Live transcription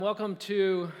Welcome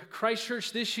to Christ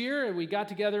Church this year. We got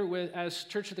together as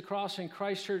Church of the Cross and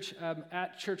Christ Church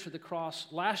at Church of the Cross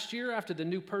last year after the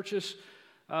new purchase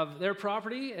of their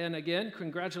property. And again,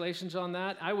 congratulations on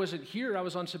that. I wasn't here. I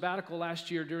was on sabbatical last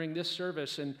year during this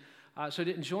service, and so I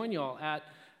didn't join y'all at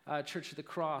Church of the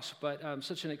Cross, but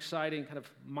such an exciting kind of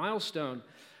milestone.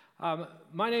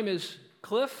 My name is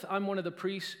Cliff. I'm one of the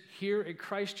priests here at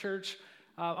Christ Church.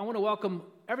 I want to welcome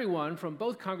everyone from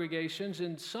both congregations,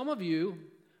 and some of you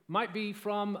might be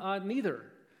from neither.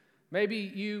 Maybe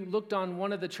you looked on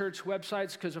one of the church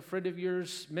websites because a friend of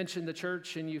yours mentioned the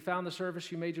church and you found the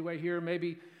service, you made your way here.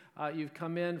 Maybe you've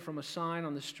come in from a sign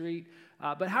on the street.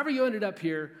 But however you ended up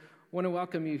here, I want to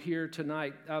welcome you here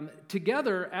tonight.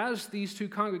 Together, as these two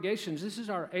congregations, this is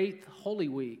our 8th Holy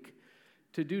Week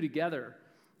to do together,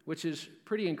 which is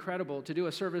pretty incredible to do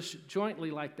a service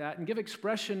jointly like that and give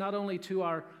expression not only to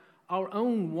our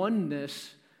own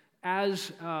oneness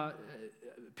as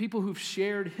people who've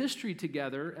shared history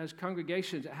together as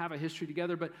congregations that have a history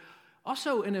together, but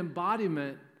also an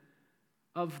embodiment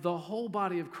of the whole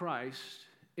body of Christ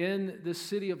in the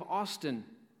city of Austin,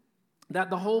 that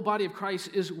the whole body of Christ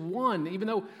is one. Even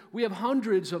though we have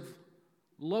hundreds of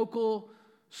local,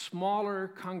 smaller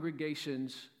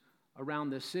congregations around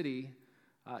this city,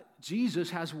 Jesus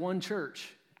has one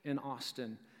church in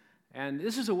Austin. And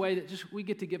this is a way that we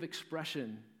get to give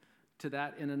expression to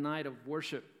that in a night of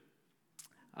worship.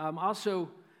 Also,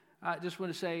 I just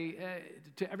want to say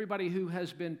to everybody who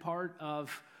has been part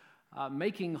of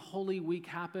making Holy Week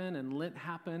happen and Lent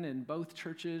happen in both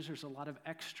churches, there's a lot of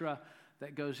extra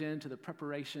that goes into the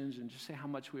preparations, and just say how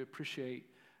much we appreciate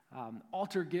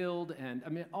Altar Guild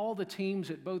and all the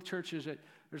teams at both churches.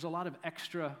 There's a lot of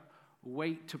extra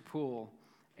weight to pull.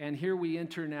 And here we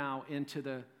enter now into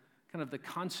the kind of the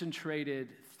concentrated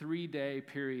 3-day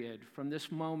period from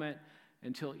this moment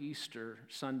until Easter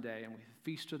Sunday, and we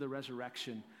feast of the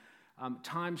resurrection.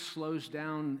 Time slows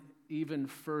down even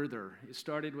further. It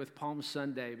started with Palm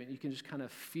Sunday, but you can just kind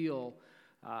of feel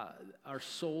our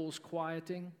souls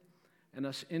quieting and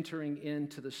us entering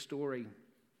into the story.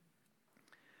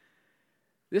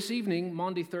 This evening,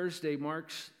 Maundy Thursday,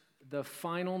 marks the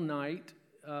final night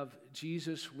of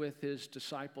Jesus with his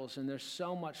disciples, and there's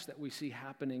so much that we see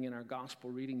happening in our gospel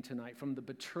reading tonight, from the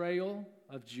betrayal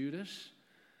of Judas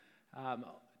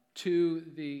to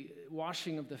the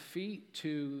washing of the feet,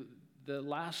 to the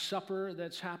Last Supper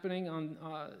that's happening on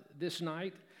this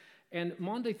night. And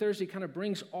Maundy Thursday kind of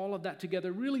brings all of that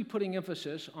together, really putting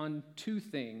emphasis on two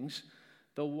things: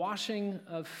 the washing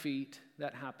of feet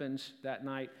that happens that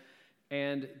night,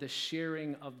 and the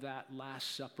sharing of that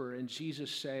Last Supper, and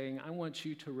Jesus saying, I want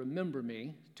you to remember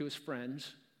me, to his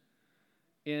friends,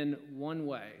 in one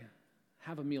way: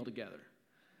 have a meal together.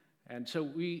 And so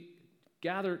we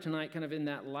gather tonight kind of in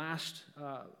that last,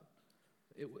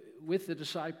 with the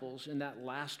disciples in that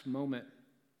last moment.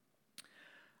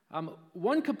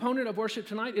 One component of worship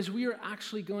tonight is we are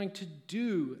actually going to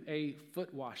do a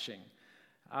foot washing.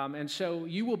 And so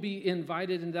you will be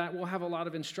invited in that. We'll have a lot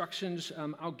of instructions.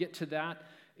 I'll get to that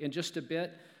in just a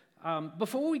bit.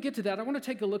 Before we get to that, I want to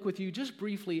take a look with you just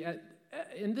briefly at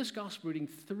in this gospel reading,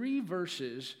 3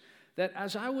 verses that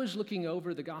as I was looking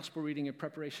over the gospel reading in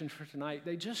preparation for tonight,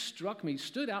 they just struck me,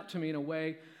 stood out to me in a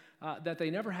way that they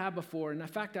never have before. And in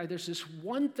fact, there's this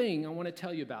one thing I want to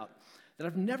tell you about that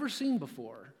I've never seen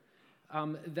before,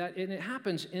 and it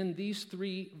happens in these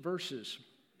 3 verses.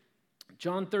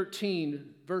 John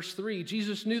 13, verse 3,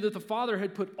 Jesus knew that the Father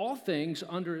had put all things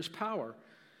under his power,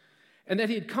 and that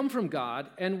he had come from God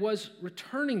and was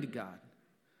returning to God.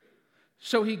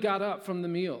 So he got up from the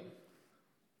meal,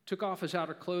 took off his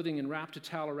outer clothing, and wrapped a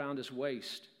towel around his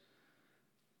waist.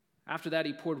 After that,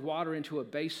 he poured water into a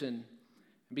basin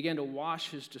and began to wash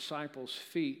his disciples'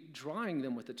 feet, drying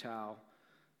them with the towel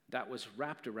that was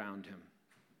wrapped around him.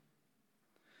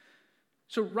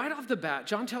 So right off the bat,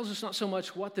 John tells us not so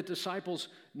much what the disciples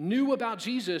knew about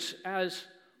Jesus as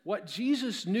what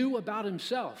Jesus knew about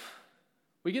himself.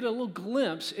 We get a little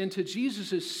glimpse into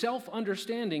Jesus'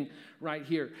 self-understanding right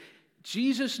here.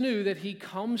 Jesus knew that he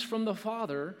comes from the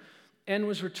Father and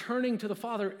was returning to the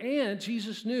Father, and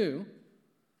Jesus knew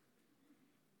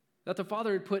that the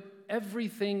Father had put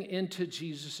everything into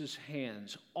Jesus'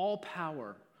 hands, all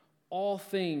power, all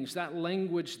things, that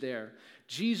language there.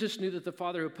 Jesus knew that the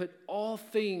Father had put all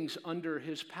things under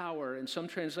his power, and some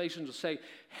translations will say,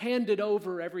 handed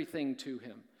over everything to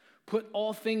him, put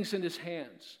all things in his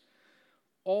hands,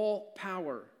 all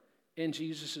power in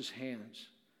Jesus' hands.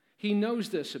 He knows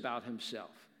this about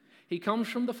himself. He comes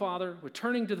from the Father,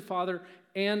 returning to the Father,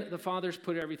 and the Father's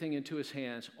put everything into his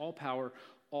hands, all power,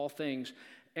 all things.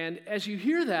 And as you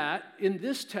hear that in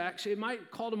this text, it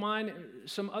might call to mind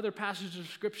some other passages of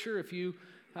Scripture. If you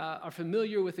are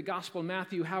familiar with the Gospel of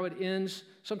Matthew, how it ends,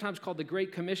 sometimes called the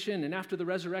Great Commission. And after the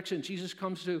resurrection, Jesus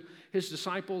comes to his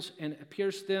disciples and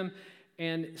appears to them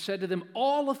and said to them,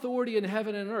 all authority in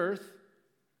heaven and earth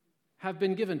have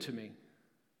been given to me.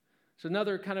 It's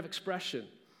another kind of expression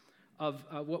of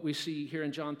what we see here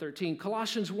in John 13.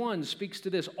 Colossians 1 speaks to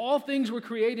this. All things were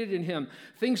created in him,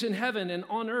 things in heaven and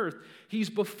on earth. He's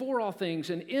before all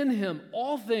things, and in him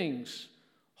all things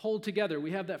hold together. We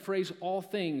have that phrase, all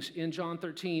things, in John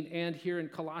 13 and here in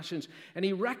Colossians. And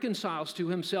he reconciles to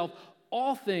himself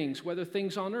all things, whether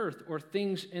things on earth or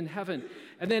things in heaven.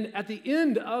 And then at the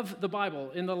end of the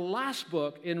Bible, in the last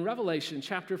book, in Revelation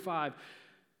chapter 5,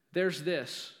 there's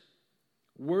this.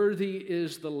 Worthy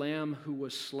is the Lamb who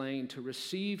was slain to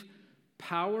receive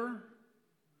power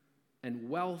and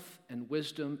wealth and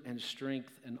wisdom and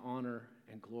strength and honor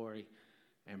and glory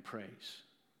and praise.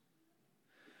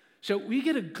 So we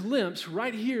get a glimpse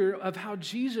right here of how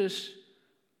Jesus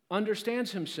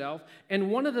understands himself.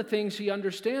 And one of the things he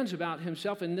understands about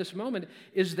himself in this moment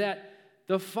is that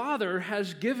the Father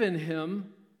has given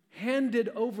him, handed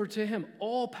over to him,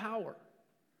 all power.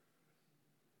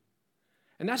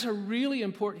 And that's a really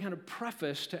important kind of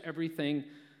preface to everything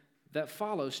that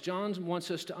follows. John wants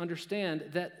us to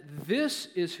understand that this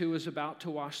is who is about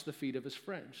to wash the feet of his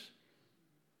friends.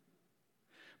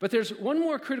 But there's one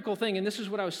more critical thing, and this is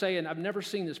what I was saying. I've never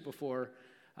seen this before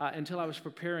until I was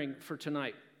preparing for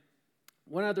tonight.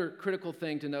 One other critical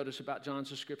thing to notice about John's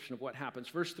description of what happens.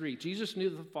 Verse 3, Jesus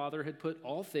knew that the Father had put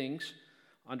all things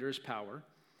under his power,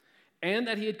 and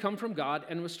that he had come from God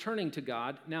and was turning to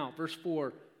God. Now, verse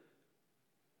 4,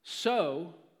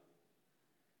 so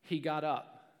he got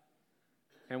up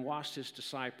and washed his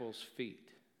disciples' feet.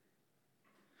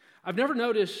 I've never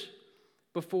noticed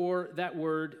before that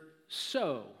word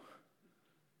so.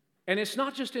 And it's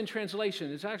not just in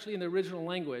translation, it's actually in the original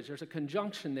language. There's a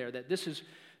conjunction there that this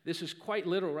is quite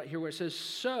literal right here where it says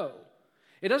so.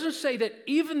 It doesn't say that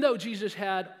even though Jesus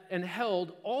had and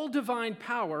held all divine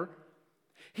power,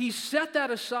 he set that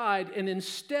aside and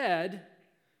instead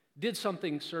did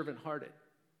something servant-hearted.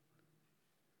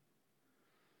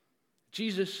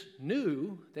 Jesus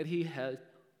knew that he had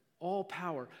all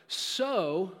power,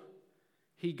 so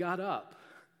he got up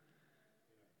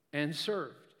and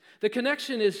served. The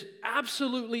connection is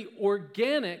absolutely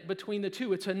organic between the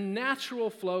two. It's a natural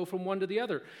flow from one to the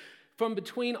other. From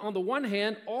between, on the one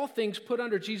hand, all things put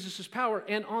under Jesus' power,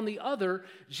 and on the other,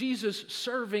 Jesus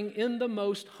serving in the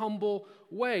most humble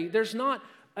way. There's not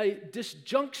a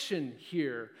disjunction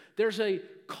here. There's a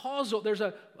causal, there's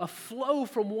a flow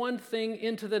from one thing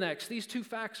into the next. These two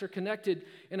facts are connected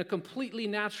in a completely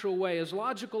natural way, as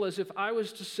logical as if I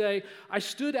was to say, I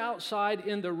stood outside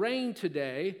in the rain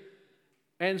today,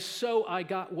 and so I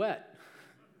got wet.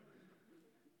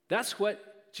 That's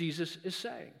what Jesus is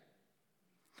saying.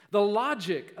 The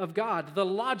logic of God, the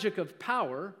logic of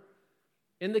power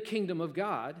in the kingdom of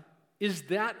God is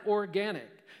that organic.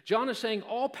 John is saying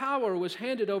all power was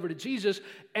handed over to Jesus,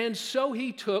 and so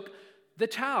he took the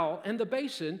towel and the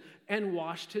basin and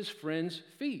washed his friends'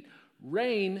 feet.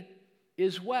 Rain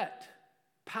is wet.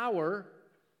 Power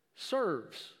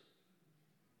serves.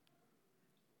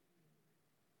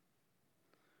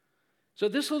 So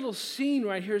this little scene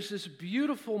right here is this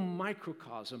beautiful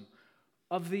microcosm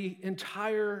of the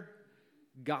entire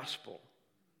gospel.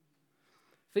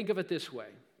 Think of it this way.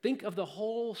 Think of the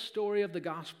whole story of the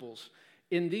Gospels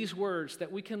in these words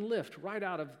that we can lift right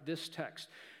out of this text.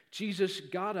 Jesus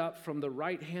got up from the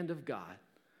right hand of God,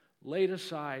 laid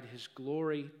aside his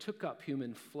glory, took up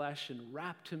human flesh and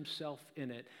wrapped himself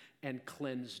in it and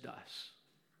cleansed us.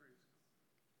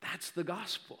 That's the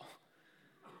gospel.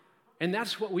 And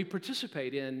that's what we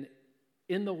participate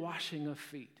in the washing of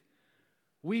feet.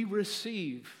 We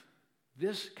receive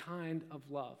this kind of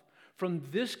love from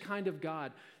this kind of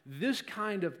God, this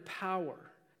kind of power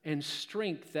and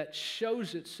strength that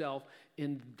shows itself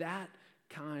in that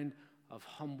kind of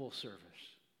humble service.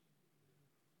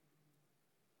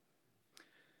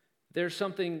 There's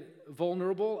something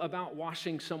vulnerable about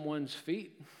washing someone's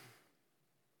feet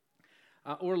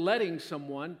or letting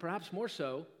someone, perhaps more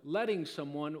so, letting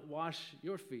someone wash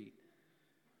your feet.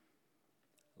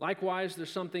 Likewise,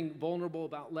 there's something vulnerable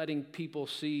about letting people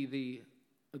see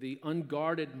the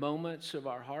unguarded moments of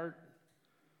our heart,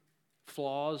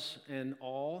 flaws and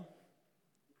all.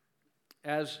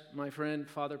 As my friend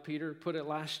Father Peter put it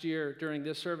last year during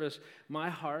this service, my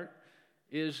heart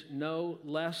is no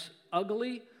less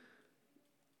ugly,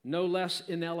 no less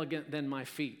inelegant than my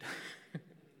feet.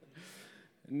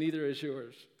 Neither is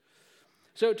yours.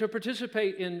 So to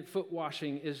participate in foot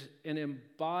washing is an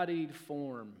embodied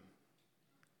form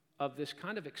of this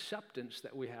kind of acceptance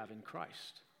that we have in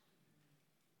Christ.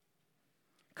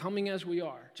 Coming as we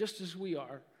are, just as we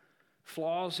are,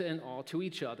 flaws and all, to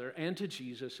each other and to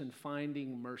Jesus, and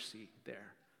finding mercy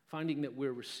there, finding that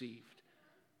we're received,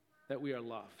 that we are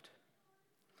loved.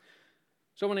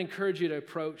 So I want to encourage you to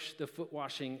approach the foot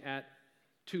washing at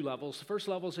two levels. The first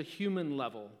level is a human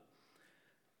level.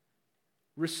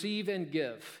 Receive and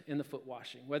give in the foot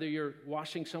washing. Whether you're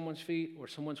washing someone's feet or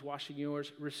someone's washing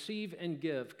yours, receive and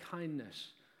give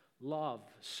kindness, love,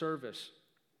 service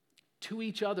to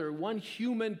each other, one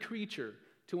human creature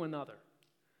to another.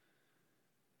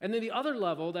 And then the other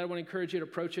level that I want to encourage you to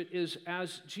approach it is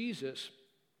as Jesus.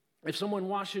 If someone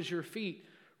washes your feet,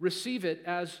 receive it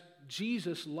as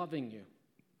Jesus loving you.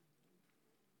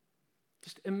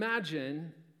 Just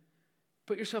imagine,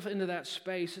 put yourself into that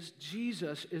space as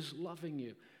Jesus is loving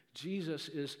you. Jesus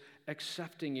is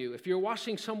accepting you. If you're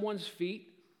washing someone's feet,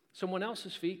 someone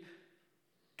else's feet,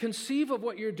 conceive of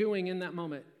what you're doing in that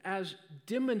moment as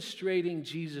demonstrating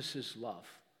Jesus' love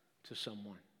to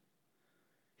someone,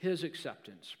 his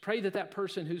acceptance. Pray that that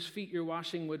person whose feet you're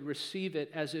washing would receive it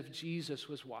as if Jesus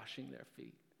was washing their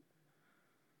feet.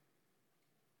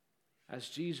 As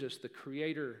Jesus, the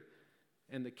Creator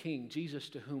and the King, Jesus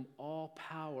to whom all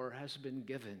power has been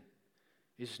given,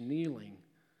 is kneeling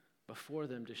before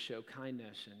them to show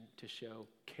kindness and to show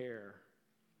care.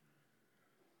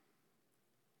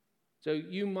 So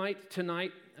you might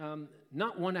tonight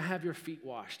not want to have your feet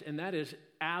washed, and that is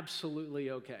absolutely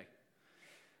okay.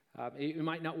 You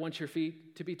might not want your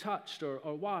feet to be touched or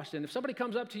washed. And if somebody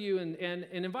comes up to you and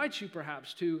invites you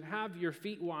perhaps to have your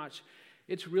feet washed,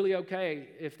 it's really okay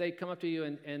if they come up to you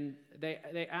and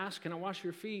they ask, can I wash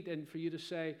your feet? And for you to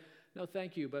say, no,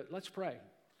 thank you, but let's pray.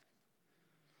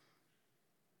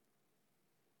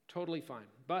 Totally fine.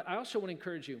 But I also want to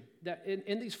encourage you that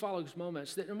in these following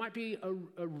moments, that there might be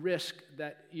a risk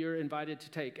that you're invited to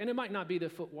take. And it might not be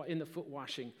in the foot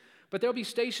washing, but there'll be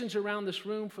stations around this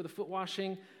room for the foot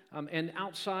washing and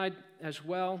outside as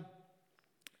well.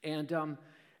 And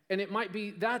it might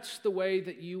be that's the way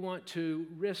that you want to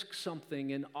risk something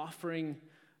in offering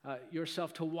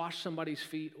yourself to wash somebody's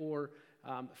feet or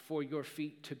for your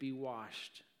feet to be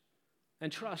washed. And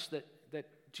trust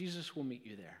that Jesus will meet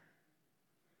you there.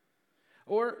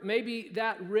 Or maybe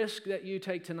that risk that you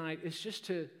take tonight is just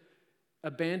to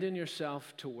abandon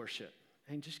yourself to worship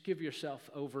and just give yourself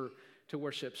over to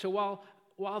worship. So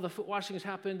while the foot washing has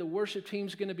happened, the worship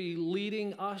team's going to be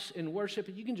leading us in worship,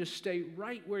 and you can just stay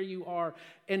right where you are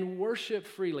and worship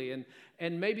freely.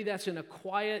 And maybe that's in a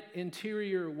quiet,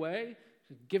 interior way,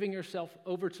 giving yourself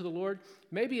over to the Lord.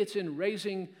 Maybe it's in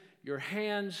raising your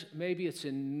hands. Maybe it's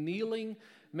in kneeling.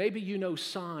 Maybe you know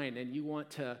sign and you want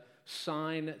to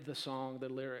sign the song, the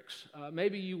lyrics.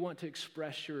 Maybe you want to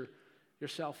express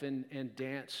yourself in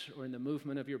dance or in the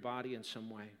movement of your body in some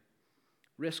way.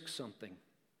 Risk something.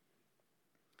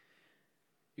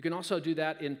 You can also do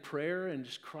that in prayer and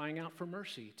just crying out for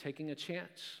mercy, taking a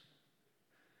chance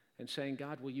and saying,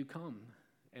 God, will you come?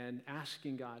 And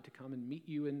asking God to come and meet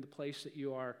you in the place that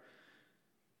you are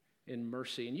in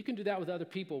mercy. And you can do that with other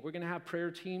people. We're going to have prayer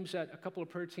teams. A couple of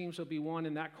prayer teams. There'll be one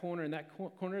in that corner. In that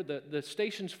corner, the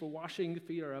stations for washing the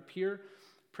feet are up here.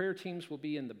 Prayer teams will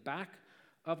be in the back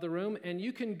of the room. And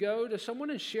you can go to someone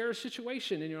and share a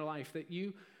situation in your life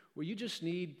where you just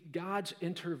need God's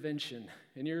intervention.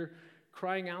 And you're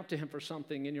crying out to him for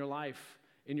something in your life,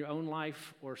 in your own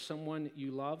life, or someone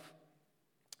you love.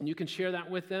 And you can share that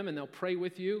with them, and they'll pray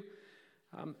with you.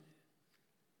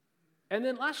 And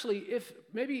then lastly, if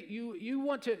maybe you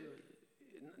want to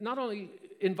not only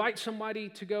invite somebody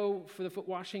to go for the foot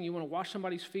washing, you want to wash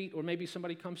somebody's feet, or maybe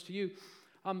somebody comes to you,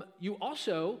 you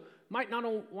also might not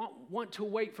want to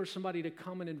wait for somebody to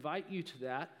come and invite you to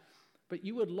that, but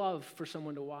you would love for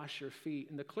someone to wash your feet.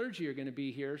 And the clergy are going to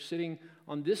be here sitting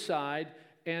on this side,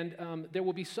 and there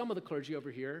will be some of the clergy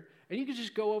over here, and you can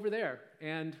just go over there,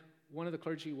 and one of the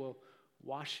clergy will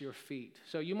wash your feet.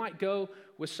 So you might go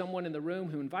with someone in the room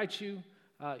who invites you.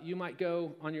 You might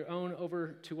go on your own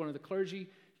over to one of the clergy.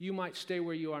 You might stay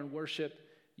where you are and worship.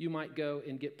 You might go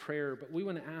and get prayer. But we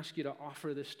want to ask you to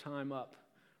offer this time up,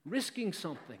 risking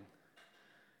something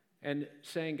and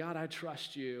saying, God, I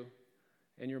trust you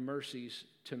and your mercies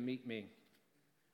to meet me.